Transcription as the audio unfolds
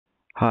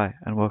Hi,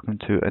 and welcome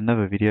to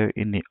another video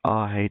in the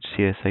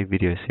RHCSA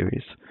video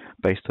series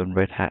based on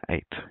Red Hat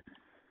 8.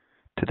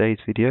 Today's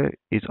video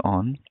is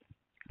on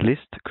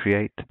list,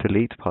 create,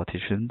 delete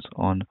partitions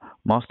on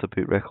master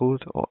boot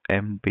record or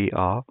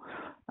MBR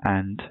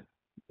and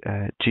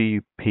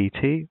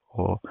GPT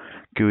or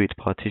GUID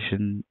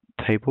partition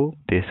table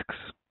disks.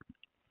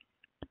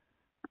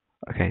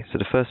 Okay, so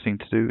the first thing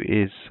to do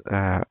is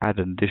add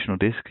an additional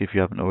disk if you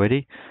haven't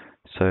already.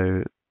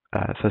 So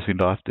first thing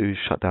that I have to do is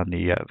shut down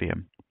the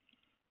VM.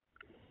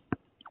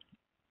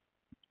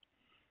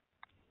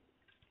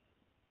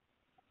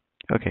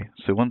 Okay,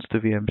 so once the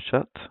VM is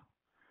shut,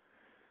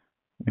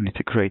 we need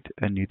to create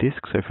a new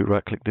disk. So if we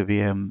right click the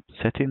VM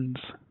settings,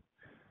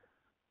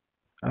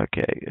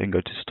 okay, and go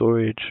to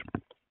storage,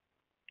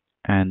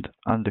 and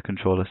under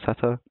controller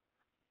SATA,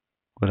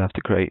 we'll have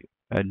to create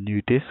a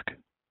new disk.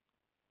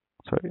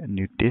 Sorry, a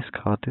new disk,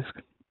 hard disk.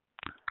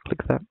 Click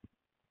that.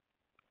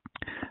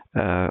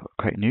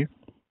 Create new.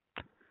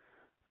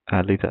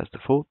 Leave that as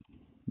default.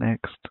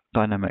 Next,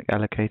 dynamic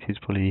allocate is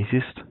probably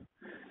easiest.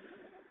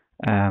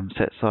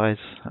 Set size,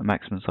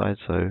 maximum size,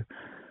 so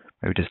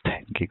maybe just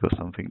 10 gig or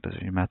something, doesn't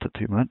really matter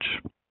too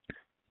much.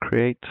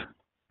 Create,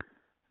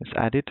 it's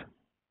added,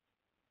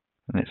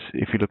 and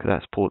if you look at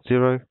that, it's port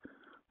 0,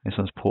 this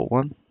one's port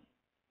 1.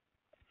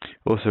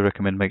 Also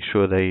recommend make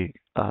sure they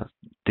are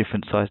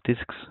different size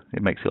disks.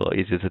 It makes it a lot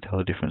easier to tell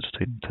the difference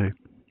between the two.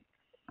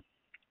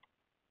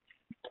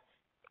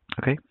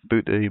 Okay,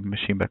 boot the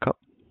machine back up,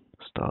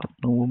 start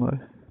normal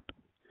mode.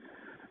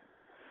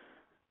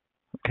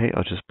 Okay,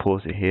 I'll just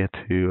pause it here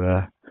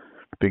to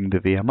bring the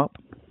VM up.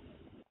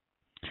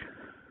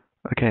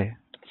 Okay,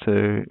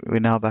 so we're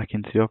now back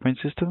into the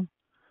operating system.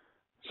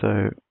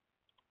 So,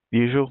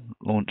 usual,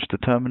 launch the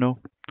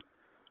terminal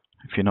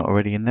if you're not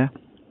already in there.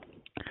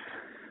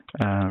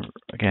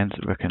 Again,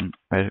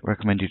 I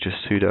recommend you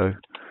just sudo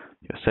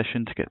your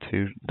session to get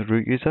to the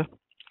root user.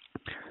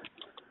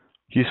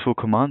 Useful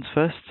commands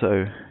first,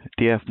 so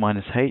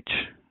df-h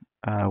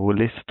will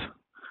list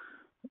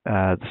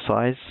the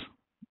size,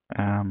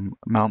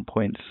 mount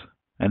points,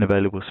 and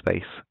available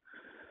space.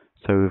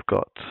 So we've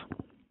got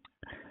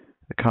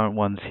the current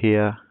ones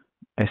here,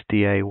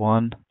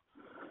 SDA1,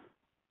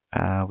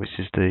 which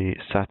is the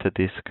SATA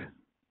disk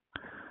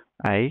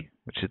A,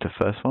 which is the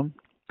first one,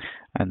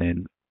 and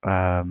then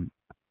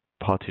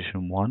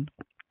partition 1,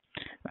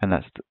 and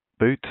that's the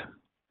boot.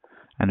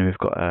 And then we've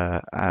got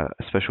a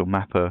special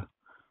mapper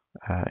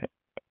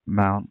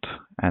mount,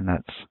 and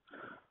that's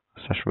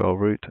 /rel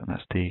root, and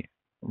that's the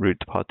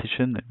root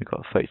partition. Then we've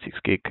got 36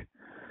 gig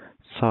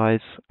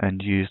size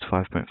and used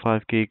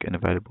 5.5 gig and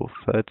available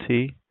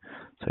 30.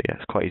 So yeah,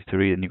 it's quite easy to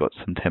read, and you've got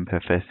some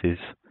temp-fs's,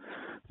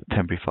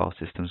 temporary file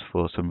systems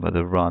for some of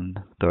the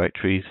run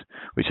directories,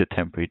 which are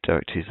temporary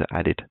directories that are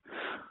added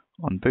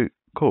on boot.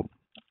 Cool.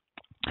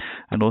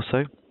 And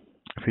also,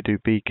 if we do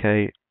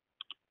blkid,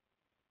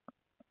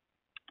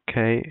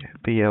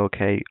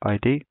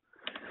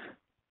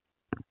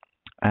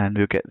 and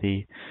we'll get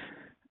the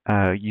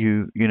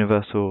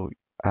universal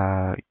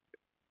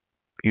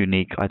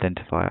unique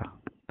identifier.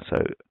 So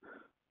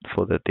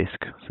for the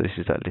disk, so this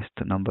is that list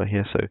number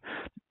here. So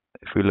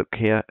if we look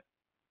here,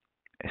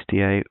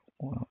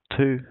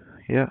 SDA2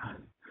 here.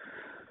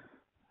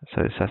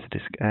 So SATA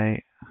disk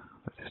A,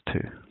 that is 2.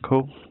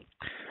 Cool.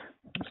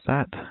 That's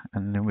that.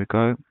 And then we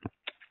go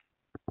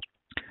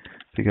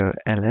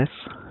lsblk.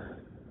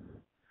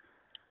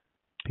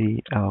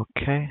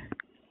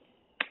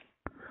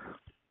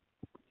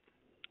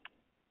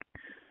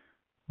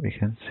 We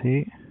can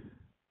see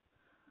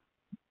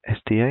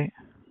SDA.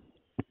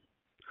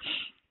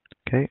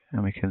 Okay,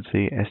 and we can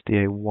see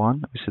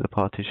SDA1, which is the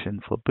partition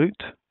for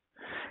boot.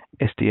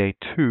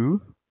 SDA2,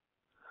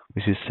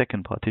 which is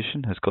second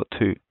partition, has got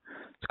two.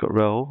 It's got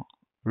RHEL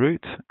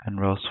root and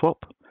RHEL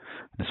swap,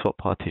 and swap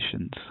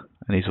partitions.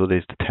 And these are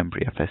the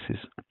temporary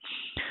FSs.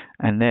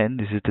 And then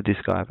this is the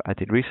disk I've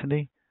added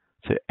recently.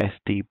 So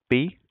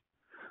SDB.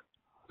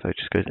 So it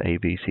just goes A,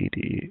 B, C,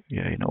 D,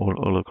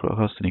 all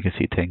across, and you can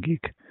see 10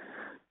 gig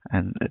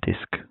and a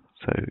disk.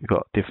 So we've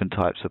got different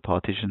types of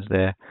partitions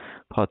there,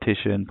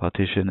 partition,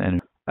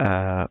 and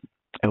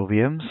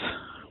LVMs.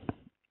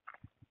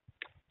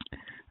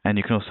 And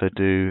you can also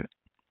do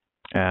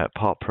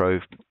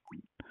partprobe,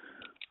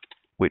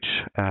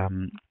 which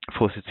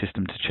forces the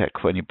system to check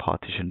for any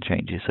partition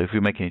changes. So if we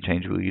make any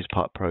changes, we'll use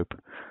partprobe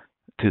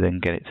to then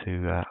get it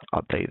to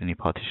update any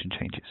partition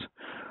changes.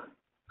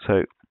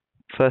 So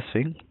first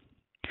thing,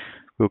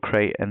 we'll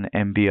create an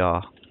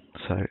MBR,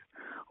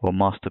 or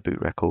master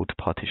boot record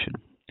partition.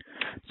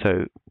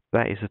 So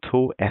that is a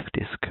tool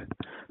fdisk.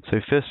 So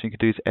first thing you can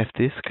do is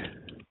fdisk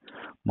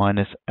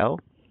 -l,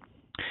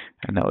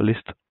 and that will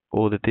list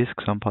all the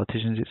disks and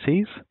partitions it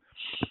sees.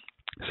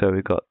 So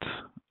we've got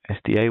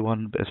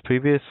SDA1 as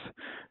previous,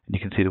 and you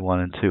can see the 1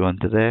 and 2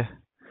 under there,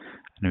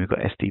 and then we've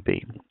got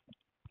SDB.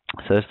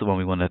 So that's the one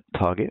we want to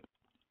target.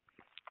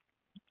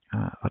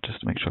 I'll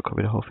just make sure I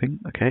copy the whole thing.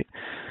 Okay.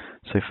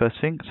 So first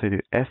thing, so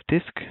do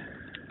fdisk,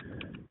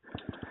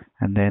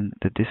 and then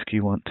the disk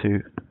you want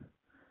to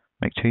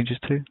make changes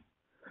to.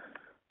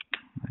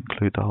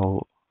 Include the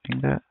whole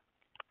that.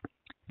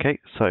 Okay,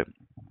 so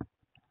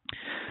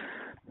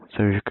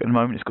at the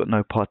moment it's got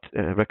no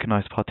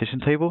recognized partition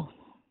table,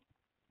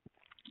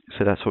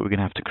 so that's what we're going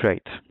to have to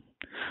create.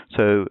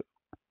 So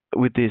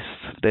with this,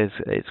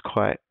 it's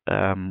quite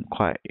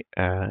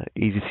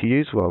easy to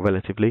use, well,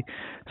 relatively.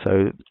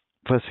 So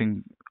first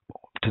thing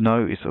to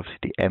know is obviously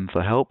the M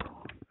for help.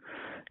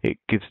 It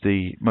gives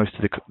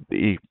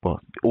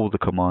all the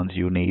commands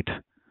you'll need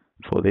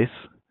for this.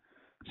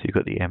 So you've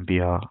got the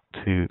MBR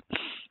to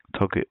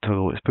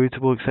toggle it's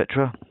bootable,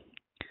 etc.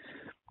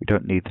 We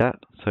don't need that.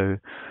 So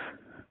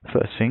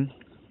first thing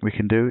we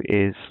can do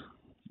is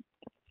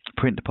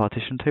print the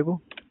partition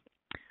table,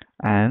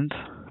 and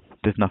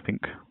there's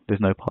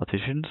no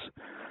partitions,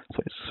 so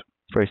it's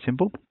very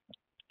simple.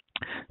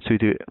 So we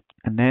do it,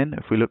 and then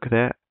if we look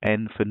there,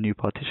 N for new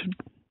partition.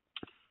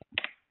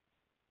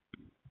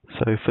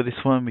 So for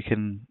this one, we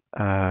can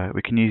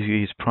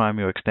use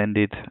primary or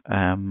extended.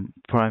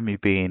 Primary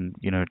being,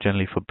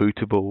 generally for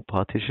bootable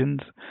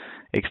partitions,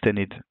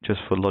 extended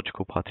just for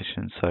logical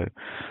partitions. So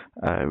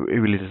it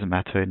really doesn't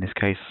matter in this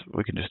case.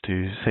 We can just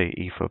do, say,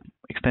 E for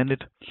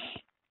extended.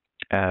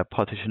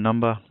 Partition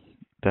number,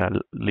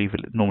 leave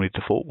it normally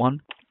default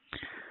 1.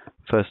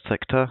 First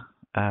sector,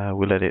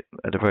 we'll let it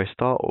at the very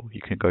start, or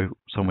you can go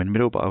somewhere in the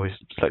middle, but I always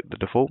select the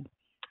default.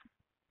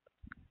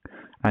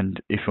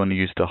 And if you want to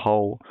use the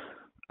whole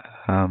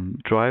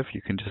drive,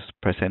 you can just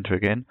press enter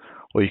again,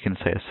 or you can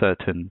say a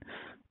certain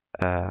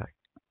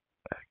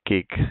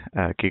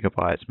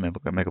gigabytes,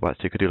 megabytes.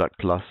 So you could do like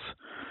plus,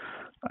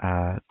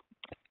 I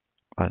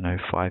don't know,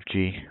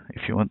 5G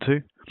if you want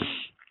to.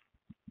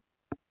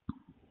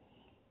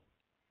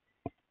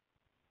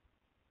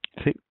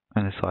 See,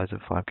 and the size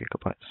of 5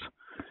 gigabytes.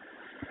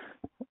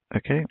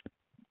 Okay,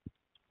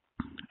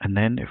 and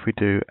then if we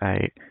do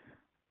it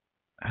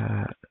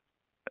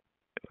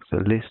was a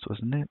list,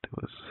 wasn't it? It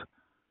was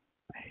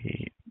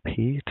a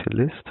P to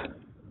list.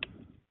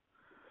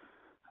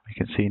 We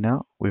can see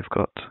now we've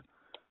got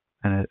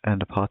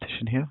a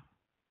partition here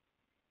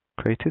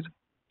created,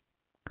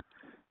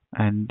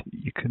 and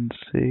you can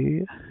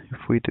see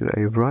if we do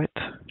a write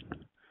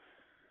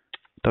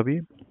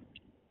W,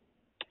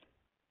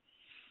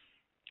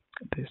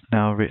 it's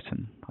now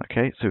written.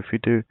 Okay, so if we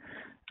do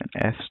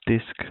an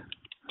fdisk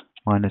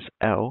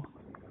 -L,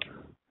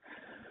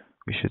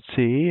 we should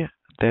see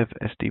dev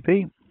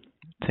SDB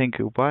 10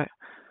 kilobyte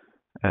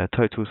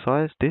total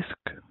size disk.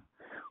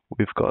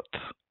 We've got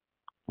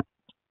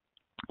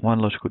one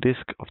logical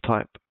disk of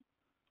type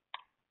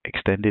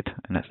extended,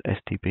 and that's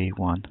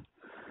SDB1.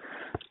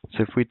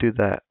 So if we do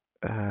that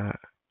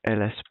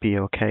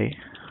lsblk,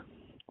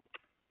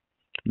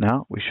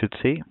 now we should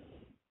see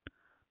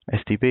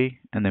SDB,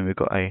 and then we've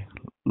got a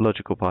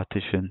logical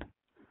partition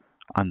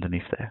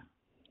underneath there.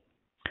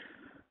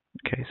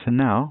 Okay, so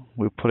now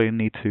we probably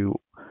need to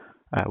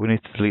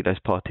delete those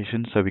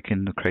partitions so we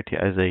can create it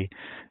as a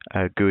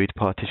GUID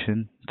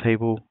partition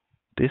table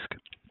disk.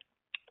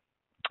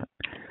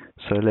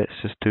 So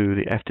let's just do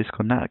the fdisk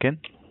on that again,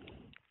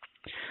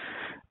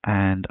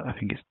 and I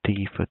think it's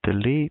D for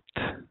delete.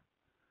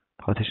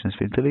 Partition has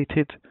been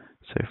deleted.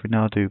 So if we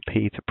now do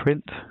P to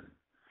print,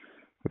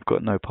 we've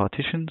got no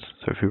partitions.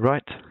 So if we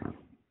write,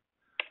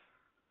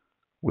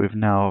 we've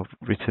now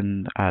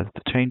written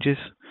the changes.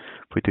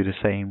 If we do the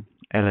same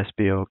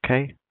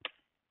lsblk,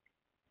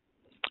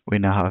 we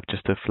now have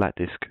just a flat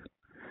disk.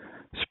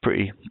 It's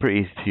pretty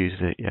easy to use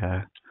the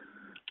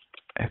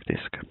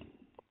fdisk.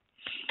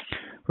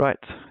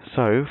 Right,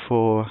 so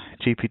for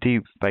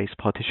GPT-based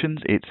partitions,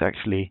 it's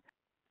actually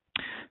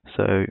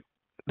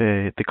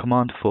the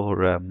command for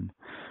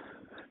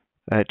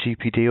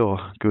GPD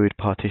or GUID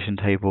partition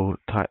table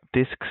type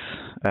disks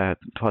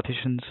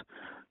partitions,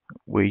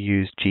 we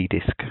use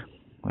gdisk.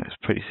 Well, it's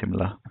pretty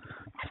similar,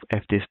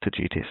 fdisk to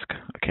gdisk.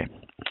 Okay,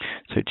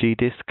 so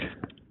gdisk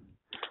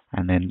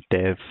and then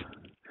dev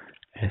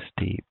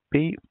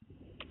SDB.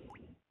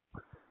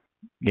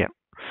 Yeah,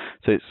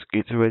 so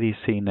it's already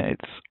seen that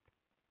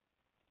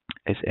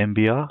it's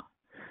MBR,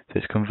 so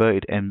it's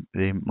converted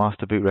the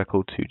master boot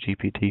record to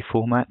GPT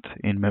format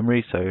in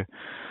memory. So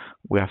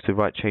we have to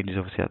write changes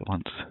obviously at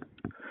once.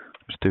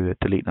 Let's do a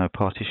delete no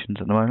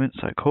partitions at the moment.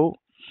 So cool.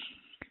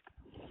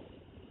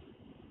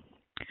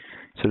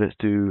 So let's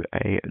do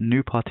a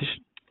new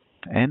partition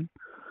N.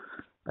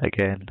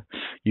 Again,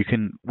 you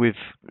can with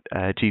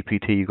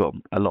GPT you got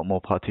a lot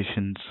more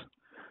partitions.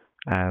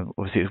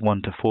 Obviously it's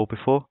 1 to 4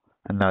 before,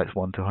 and now it's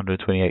 1 to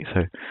 128.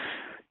 So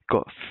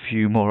got a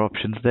few more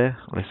options there.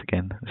 Let's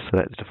again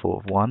select the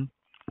default of 1.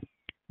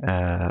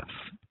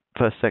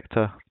 First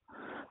sector,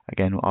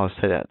 again I'll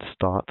set it at the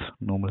start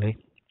normally.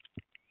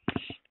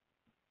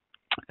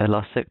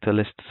 Last sector,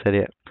 let's set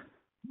it.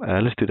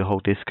 Let's do the whole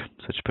disk.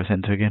 So just press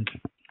enter again.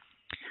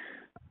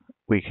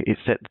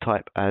 It's set the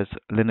type as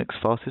Linux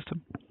file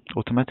system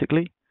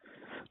automatically,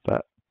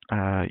 but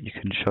you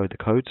can show the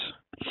codes.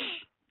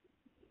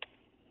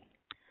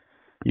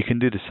 You can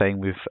do the same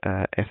with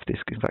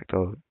fdisk. In fact,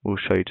 we'll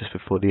show you just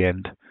before the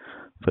end.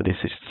 For this,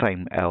 it's the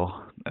same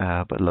L,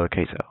 but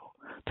lowercase l,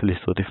 to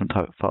list all different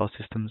type of file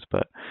systems.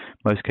 But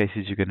most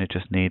cases, you're going to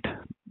just need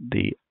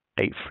the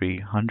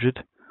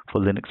 8300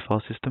 for Linux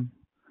file system,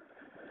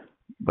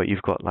 but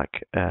you've got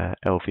like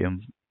LVM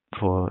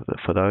for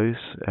those,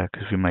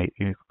 because we may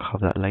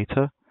cover that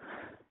later.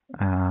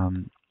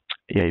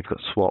 Yeah, you've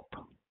got swap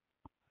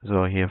as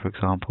well here, for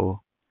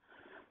example,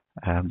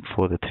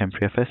 for the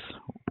temporary FS.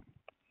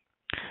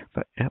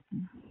 But yep,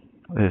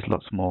 there's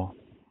lots more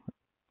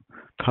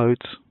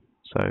codes.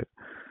 So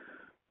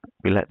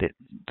we let it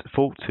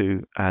default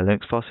to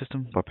Linux file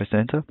system by pressing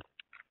enter.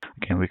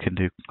 Again, we can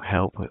do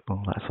help with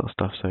all that sort of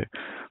stuff. So I'm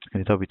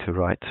going to W to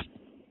write.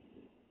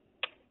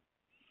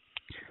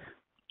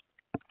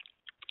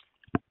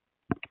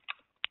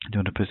 Do you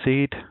want to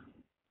proceed?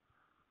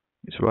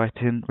 It's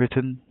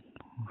written.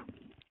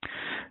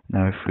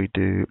 Now if we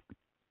do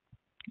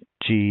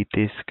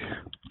gdisk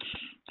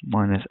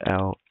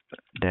 -l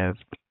dev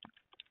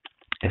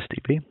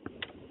sdb,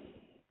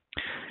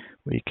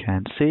 we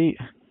can see,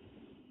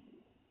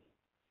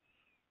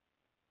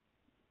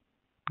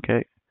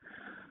 okay,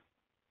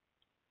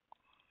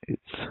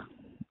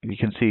 you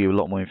can see a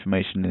lot more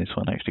information in this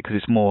one actually, because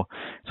it's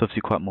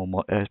obviously quite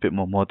it's a bit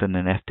more modern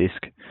than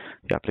fdisk,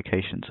 the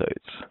application. So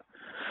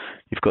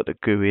you've got the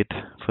GUID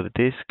for the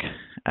disk,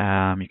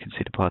 you can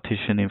see the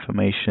partition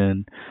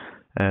information,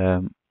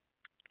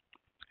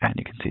 and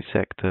you can see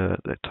sector,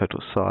 the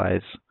total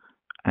size,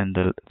 and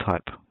the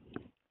type.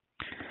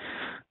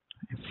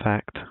 In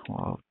fact,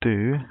 what I'll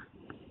do,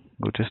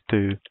 we'll just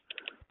do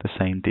the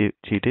same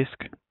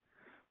gdisk.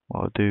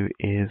 What I'll do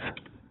is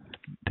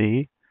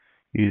D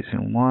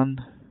using 1,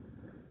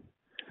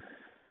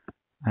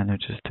 and I'll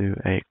just do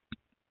a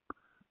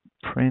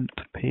print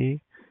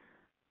P.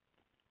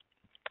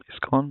 It's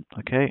gone,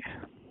 okay.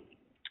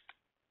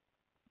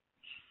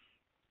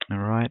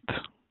 Alright,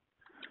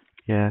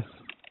 yes.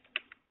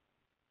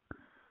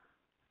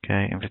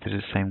 Okay, and if we do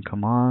the same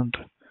command,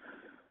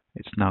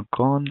 it's now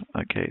gone.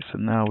 Okay, so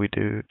now we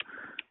do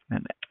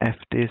an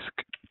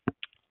fdisk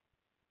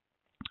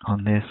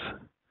on this.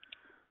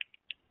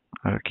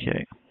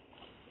 Okay,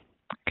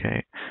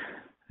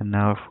 and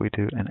now if we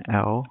do an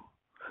L,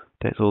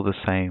 that's all the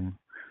same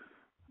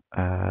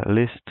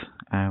list,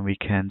 and we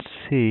can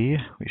see,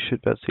 we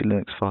should be able to see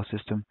Linux file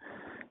system.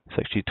 It's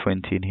actually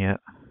 20 in here,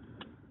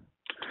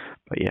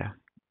 but yeah,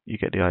 you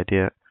get the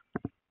idea.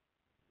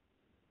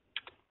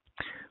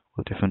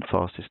 Or different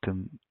file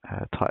system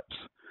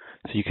types.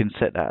 So you can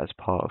set that as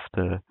part of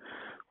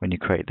when you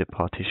create the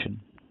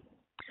partition.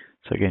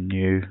 So again,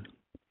 new.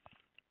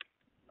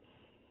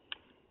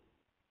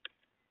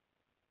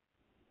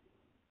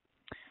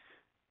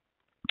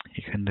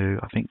 You can do,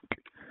 I think,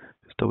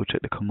 let's double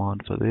check the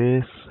command for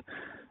this.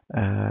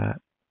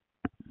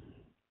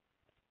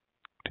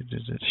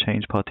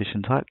 Change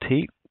partition type,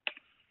 T.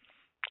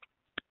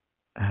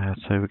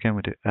 So again,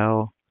 we do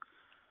L.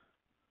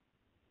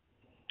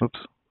 Oops.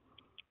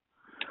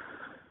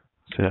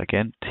 So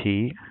again,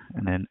 T,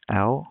 and then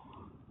L.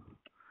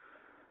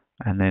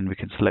 And then we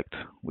can select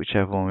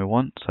whichever one we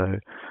want. So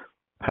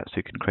perhaps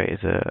we can create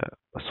as a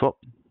swap.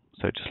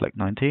 So just select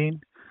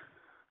 19.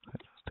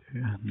 Let's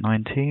do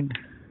 19.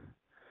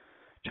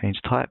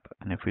 Change type,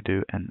 and if we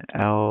do an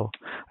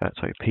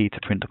P to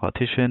print a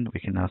partition,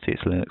 we can now see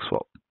it's a Linux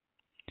swap.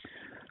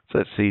 So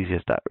it's as easy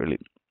as that, really.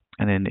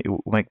 And then it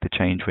will make the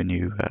change when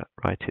you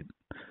write it.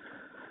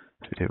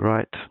 So we do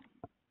write,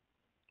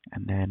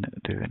 and then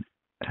do an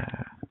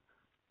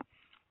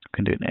we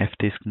can do an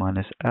fdisk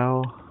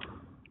 -l.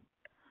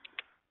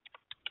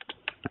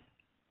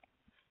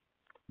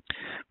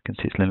 You can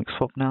see it's Linux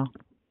swap now.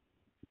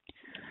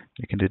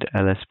 You can do the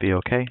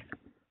lsblk.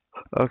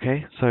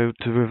 Okay, so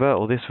to revert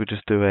all this, we'll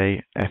just do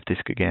a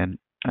fdisk again,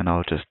 and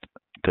I'll just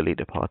delete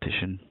the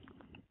partition,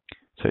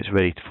 so it's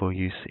ready for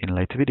use in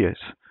later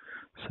videos.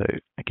 So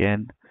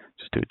again,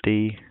 just do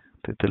D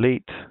to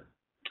delete,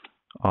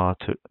 R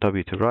to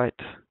W to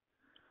write,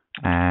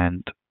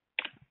 and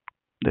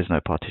there's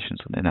no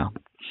partitions on there now.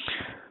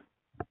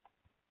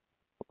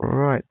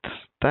 Right,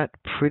 that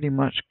pretty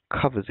much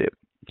covers it.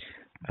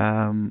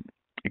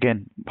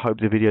 Again, hope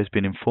the video has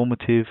been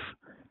informative.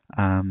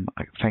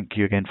 I thank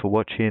you again for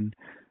watching.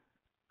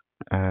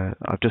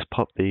 I've just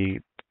popped the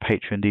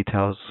Patreon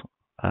details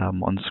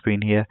on the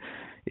screen here.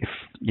 If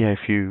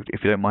you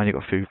don't mind, you've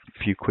got a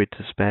few quid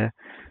to spare,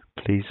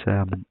 please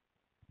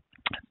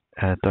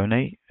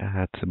donate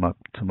to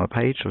my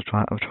page. I'm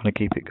trying to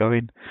keep it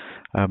going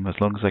as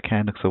long as I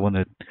can, because I want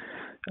to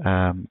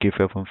give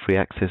everyone free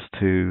access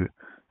to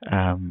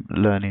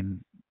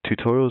learning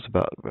tutorials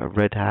about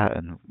Red Hat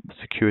and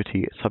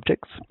security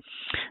subjects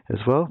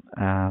as well.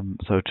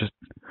 So just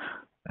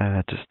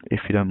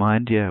if you don't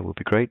mind, yeah, it would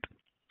be great.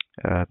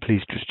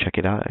 Please just check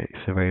it out.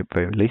 It's a very,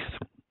 very least.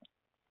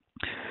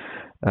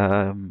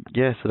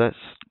 Yeah, so that's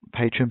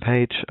Patreon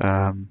page.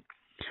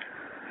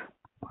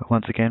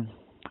 Once again,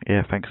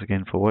 yeah, thanks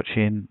again for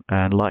watching,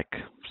 and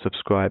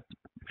subscribe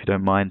if you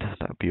don't mind.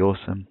 That would be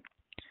awesome.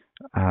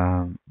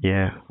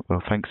 Yeah,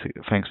 well, thanks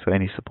for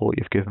any support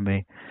you've given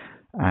me,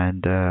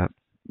 and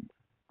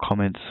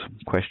comments,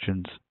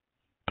 questions,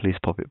 please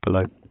pop it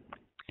below.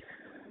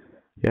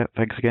 Yeah,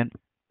 thanks again.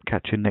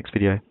 Catch you in the next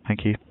video.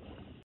 Thank you.